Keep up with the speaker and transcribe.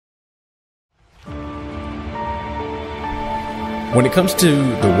When it comes to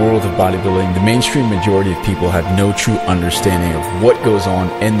the world of bodybuilding, the mainstream majority of people have no true understanding of what goes on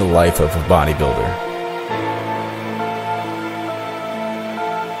in the life of a bodybuilder.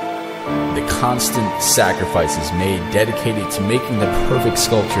 The constant sacrifices made dedicated to making the perfect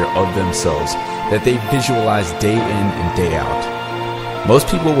sculpture of themselves that they visualize day in and day out. Most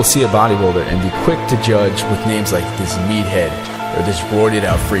people will see a bodybuilder and be quick to judge with names like this meathead or this roided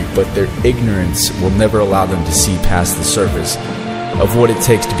out freak, but their ignorance will never allow them to see past the surface of what it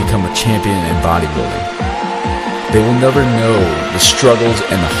takes to become a champion in bodybuilding. They will never know the struggles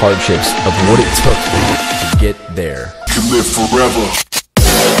and the hardships of what it took to get there. You live forever.